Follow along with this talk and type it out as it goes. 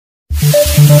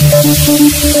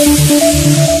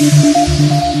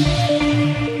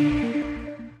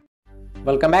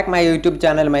Welcome back my YouTube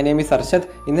channel. My name is Arshad.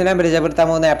 ഇന്ന് ഞാൻ പരിചയപ്പെടുത്താൻ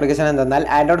പോകുന്ന ആപ്ലിക്കേഷൻ എന്തെന്നാൽ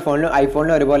ആൻഡ്രോയിഡ് ഫോണിലും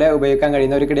ഐഫോണിലും ഒരുപോലെ ഉപയോഗിക്കാൻ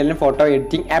കഴിയുന്ന ഒരു കിടിലൻ ഫോട്ടോ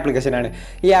എഡിറ്റിംഗ് ആപ്ലിക്കേഷൻ ആണ്.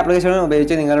 ഈ ആപ്ലിക്കേഷൻ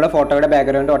ഉപയോഗിച്ച് നിങ്ങളുടെ ഫോട്ടോയുടെ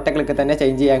ബാക്ക്ഗ്രൗണ്ട് ഒറ്റ ക്ലിക്കിൽ തന്നെ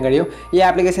ചേഞ്ച് ചെയ്യാൻ കഴിയും. ഈ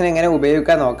ആപ്ലിക്കേഷൻ എങ്ങനെ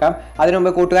ഉപയോഗിക്കാൻ നോക്കാം.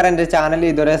 അതിനുമുമ്പ് കൂട്ടുകാർ എൻ്റെ ചാനൽ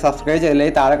ഇതുവരെ സബ്സ്ക്രൈബ്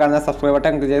ചെയ്തില്ലെങ്കിൽ താഴെ കാണുന്ന സബ്സ്ക്രൈബ്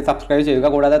ബട്ടൺ ക്ലിക്ക് ചെയ്ത് സബ്സ്ക്രൈബ് ചെയ്യുക.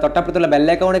 കൂടാതെ തൊട്ടപ്പുറത്തുള്ള ബെൽ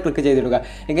ഐക്കൺ ക്ലിക്ക് ചെയ്തിടുക.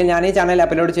 എങ്കിൽ ഞാൻ ഈ ചാനലിൽ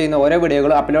അപ്ലോഡ് ചെയ്യുന്ന ഓരോ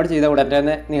വീഡിയോകളും അപ്ലോഡ് ചെയ്ത ഉടനെ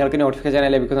തന്നെ നിങ്ങൾക്ക്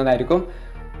നോട്ടിഫിക്കേഷൻ ലഭിക്കുന്നതായിരിക്കും.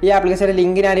 ഈ ആപ്ലിക്കേഷൻ്റെ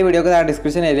ലിങ്ക് ഞാൻ ഈ വീഡിയോക്ക്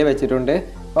ഡിസ്ക്രിപ്ഷൻ ഏരിയയിൽ വെച്ചിട്ടുണ്ട്.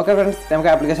 ഓക്കെ ഫ്രണ്ട്സ്, നമുക്ക്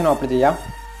ആപ്ലിക്കേഷൻ ഓപ്പൺ ചെയ്യാം.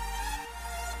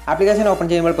 ആപ്ലിക്കേഷൻ ഓപ്പൺ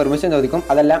ചെയ്യുമ്പോൾ പെർമിഷൻ ചോദിക്കും,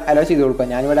 അതെല്ലാം അലോ ചെയ്ത് കൊടുക്കുക.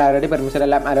 ഞാനിവിടെ ഓൾറെഡി പെർമിഷൻ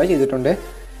എല്ലാം അലോ ചെയ്തിട്ടുണ്ട്.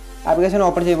 ആപ്ലിക്കേഷൻ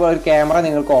ഓപ്പൺ ചെയ്യുമ്പോൾ ഒരു ക്യാമറ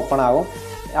നിങ്ങൾക്ക് ഓപ്പൺ ആവും.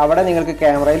 അവിടെ നിങ്ങൾക്ക്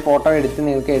ക്യാമറയിൽ ഫോട്ടോ എടുത്ത്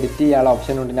നിങ്ങൾക്ക് എഡിറ്റ് ചെയ്യാനുള്ള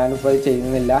ഓപ്ഷൻ ഉണ്ട്. ഞാനിപ്പോൾ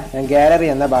ചെയ്യുന്നില്ല. ഞാൻ ഗാലറി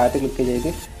എന്ന ഭാഗത്ത് ക്ലിക്ക്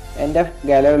ചെയ്ത് എൻ്റെ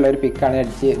ഗാലറിയിലുള്ള ഒരു പിക്കാണ്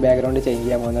അടിച്ച് ബാക്ക്ഗ്രൗണ്ട് ചേഞ്ച്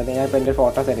ചെയ്യാൻ പോകുന്നത്. ഞാനിപ്പോൾ എൻ്റെ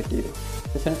ഫോട്ടോ സെലക്ട് ചെയ്തു.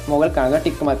 ശേഷം മുകളിൽ കാണുന്ന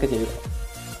ടിക്ക് മാർക്ക് ചെയ്യുക.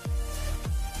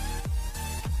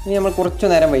 ഇനി നമ്മൾ കുറച്ചു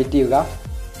നേരം വെയിറ്റ് ചെയ്യുക.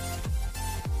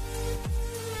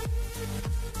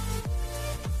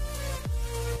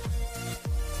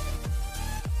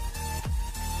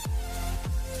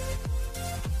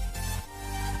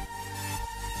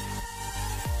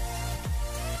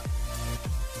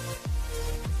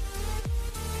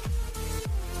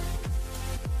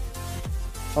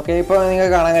 ഓക്കെ, ഇപ്പോൾ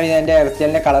നിങ്ങൾക്ക് കാണാൻ കഴിയുന്ന എൻ്റെ ഹെയർ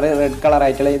സ്റ്റൈലിൻ്റെ കളർ റെഡ്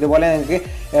കളറായിട്ടുള്ള ഇതുപോലെ നിങ്ങൾക്ക്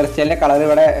ഹെയർ സ്റ്റൈലിൻ്റെ കളർ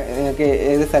ഇവിടെ നിങ്ങൾക്ക്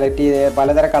ഏത് സെലക്ട് ചെയ്ത്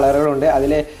പലതരം കളറുകളുണ്ട്.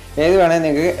 അതിൽ ഏത് വേണമെങ്കിൽ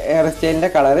നിങ്ങൾക്ക് ഹെയർ സ്റ്റൈലിൻ്റെ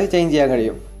കളർ ചേഞ്ച് ചെയ്യാൻ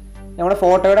കഴിയും. നമ്മുടെ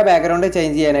ഫോട്ടോയുടെ ബാക്ക്ഗ്രൗണ്ട്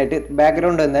ചേഞ്ച് ചെയ്യാനായിട്ട്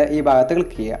ബാക്ക്ഗ്രൗണ്ട് എന്ന ഈ ഭാഗത്ത്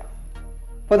ക്ലിക്ക് ചെയ്യുക.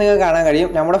 ഇപ്പോൾ നിങ്ങൾക്ക് കാണാൻ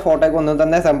കഴിയും നമ്മുടെ ഫോട്ടോയ്ക്ക് ഒന്നും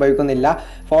തന്നെ സംഭവിക്കുന്നില്ല.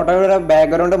 ഫോട്ടോയുടെ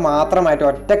ബാക്ക്ഗ്രൗണ്ട് മാത്രമായിട്ട്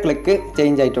ഒറ്റ ക്ലിക്ക്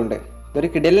ചേഞ്ച് ആയിട്ടുണ്ട്. ഇതൊരു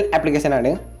കിടിലൻ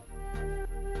ആപ്ലിക്കേഷനാണ്.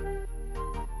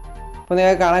 ഇപ്പോൾ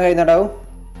നിങ്ങൾക്ക് കാണാൻ കഴിയുന്നുണ്ടാവും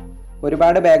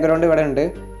ഒരുപാട് ബാക്ക്ഗ്രൗണ്ട് ഇവിടെ ഉണ്ട്.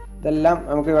 ഇതെല്ലാം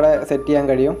നമുക്ക് ഇവിടെ സെറ്റ് ചെയ്യാൻ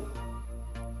കഴിയും.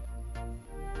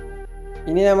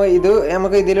 ഇനി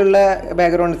നമുക്ക് ഇതിലുള്ള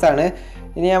ബാക്ക്ഗ്രൗണ്ട്സ് ആണ്.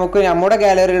 ഇനി നമുക്ക് നമ്മുടെ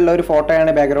ഗാലറിയിലുള്ള ഒരു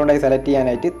ഫോട്ടോയാണ് ബാക്ക്ഗ്രൗണ്ടായി സെലക്ട്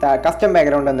ചെയ്യാനായിട്ട് കസ്റ്റം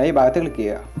ബാക്ക്ഗ്രൗണ്ട് എന്ന ഈ ഭാഗത്ത് ക്ലിക്ക്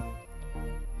ചെയ്യുക.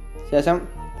 ശേഷം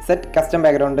സെറ്റ് കസ്റ്റം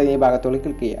ബാക്ക്ഗ്രൗണ്ട് ഈ ഭാഗത്തോട്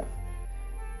ക്ലിക്ക് ചെയ്യുക.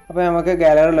 അപ്പോൾ നമുക്ക്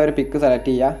ഗാലറിയിലുള്ള ഒരു പിക്ക് സെലക്ട്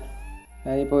ചെയ്യാം.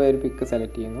 ഞാനിപ്പോൾ ഒരു പിക്ക്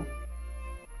സെലക്ട് ചെയ്യുന്നു.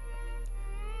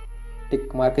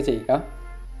 ടിക്ക് മാർക്ക് ചെയ്യുക.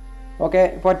 ഓക്കെ,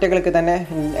 ഇപ്പോൾ ഒറ്റ ക്ലിക്ക് തന്നെ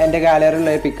എൻ്റെ ഗാലറിയിലുള്ള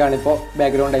ഒരു പിക്കാണ് ഇപ്പോൾ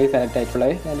ബാക്ക്ഗ്രൗണ്ടായി സെലക്ട്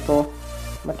ആയിട്ടുള്ളത്. ഞാനിപ്പോൾ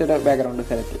മറ്റൊരു ബാക്ക്ഗ്രൗണ്ട്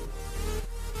സെലക്ട് ചെയ്യും.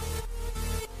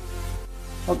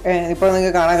 ഓക്കെ, ഇപ്പോൾ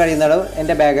നിങ്ങൾക്ക് കാണാൻ കഴിയുന്നത്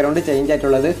എൻ്റെ ബാക്ക്ഗ്രൗണ്ട് ചേഞ്ച്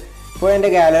ആയിട്ടുള്ളത്. ഇപ്പോൾ എൻ്റെ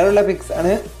ഗാലറിയിലുള്ള പിക്സ്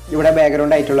ആണ് ഇവിടെ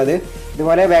ബാക്ക്ഗ്രൗണ്ട് ആയിട്ടുള്ളത്.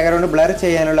 ഇതുപോലെ ബാക്ക്ഗ്രൗണ്ട് ബ്ലർ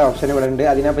ചെയ്യാനുള്ള ഓപ്ഷൻ ഇവിടെ ഉണ്ട്.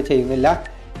 അതിനപ്പോൾ ചെയ്യുന്നില്ല.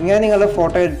 ഇങ്ങനെ നിങ്ങളുടെ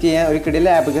ഫോട്ടോ എഡിറ്റ് ചെയ്യാൻ ഒരു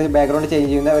കിടിലൻ ആപ്ലിക്കേഷൻ, ബാക്ക്ഗ്രൗണ്ട് ചേഞ്ച്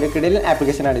ചെയ്യുന്ന ഒരു കിടിലൻ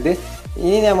ആപ്ലിക്കേഷനാണിത്.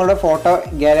 ഇനി നമ്മളുടെ ഫോട്ടോ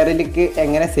ഗാലറിയിലേക്ക്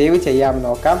എങ്ങനെ സേവ് ചെയ്യാമെന്ന്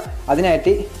നോക്കാം.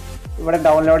 അതിനായിട്ട് ഇവിടെ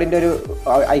ഡൗൺലോഡിൻ്റെ ഒരു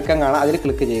ഐക്കൺ കാണാം, അതിൽ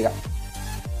ക്ലിക്ക് ചെയ്യുക.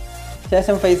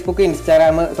 ശേഷം ഫേസ്ബുക്ക്,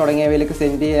 ഇൻസ്റ്റാഗ്രാം തുടങ്ങിയവയിലേക്ക്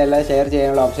സെൻഡ് ചെയ്യാനുള്ള ഷെയർ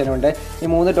ചെയ്യാനുള്ള ഓപ്ഷനുണ്ട്. ഈ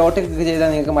 3 ഡോട്ട് ക്ലിക്ക് ചെയ്താൽ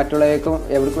നിങ്ങൾക്ക് മറ്റുള്ളവർക്കും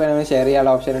എവിടേക്ക് വേണമെങ്കിലും ഷെയർ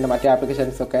ചെയ്യാനുള്ള ഓപ്ഷനുണ്ട്, മറ്റു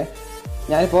ആപ്ലിക്കേഷൻസൊക്കെ.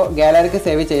 ഞാനിപ്പോൾ ഗാലറിക്ക്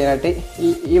സേവ് ചെയ്യാനായിട്ട്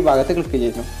ഈ ഭാഗത്ത് ക്ലിക്ക്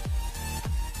ചെയ്യുന്നു.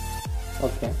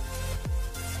 ഓക്കെ,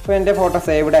 ഇപ്പോൾ എൻ്റെ ഫോട്ടോ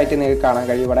സേവ്ഡ് ആയിട്ട് നിങ്ങൾക്ക് കാണാൻ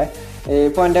കഴിയും. ഇവിടെ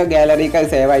ഇപ്പോൾ എൻ്റെ ഗാലറിക്ക് അത്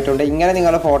സേവ് ആയിട്ടുണ്ട്. ഇങ്ങനെ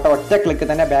നിങ്ങളുടെ ഫോട്ടോ ഒറ്റ ക്ലിക്ക്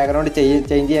തന്നെ ബാക്ക്ഗ്രൗണ്ട്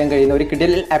ചേഞ്ച് ചെയ്യാൻ കഴിയുന്ന ഒരു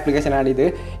കിടിലൻ ആപ്ലിക്കേഷനാണിത്.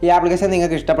 ഈ ആപ്ലിക്കേഷൻ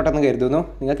നിങ്ങൾക്ക് ഇഷ്ടപ്പെട്ടെന്ന് കരുതുന്നു.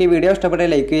 നിങ്ങൾക്ക് ഈ വീഡിയോ ഇഷ്ടപ്പെട്ട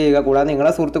ലൈക്ക് ചെയ്യുക. കൂടാതെ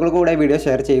നിങ്ങളുടെ സുഹൃത്തുക്കൾക്ക് കൂടെ വീഡിയോ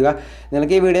ഷെയർ ചെയ്യുക.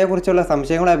 നിങ്ങൾക്ക് ഈ വീഡിയോയെക്കുറിച്ചുള്ള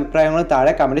സംശയങ്ങളും അഭിപ്രായങ്ങളും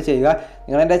താഴെ കമൻറ്റ് ചെയ്യുക.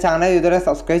 നിങ്ങൾ എൻ്റെ ചാനൽ ഇതുവരെ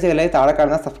സബ്സ്ക്രൈബ് ചെയ്തില്ലെങ്കിൽ താഴെ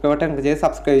കാണുന്ന സബ്സ്ക്രൈബ് ബട്ടൺ ക്ലിക്ക് ചെയ്ത്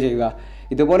സബ്സ്ക്രൈബ് ചെയ്യുക.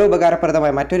 ഇതുപോലെ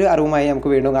ഉപകാരപ്രദമായ മറ്റൊരു അറിവുമായി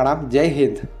നമുക്ക് വീണ്ടും കാണാം. ജയ്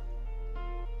ഹിന്ദ്.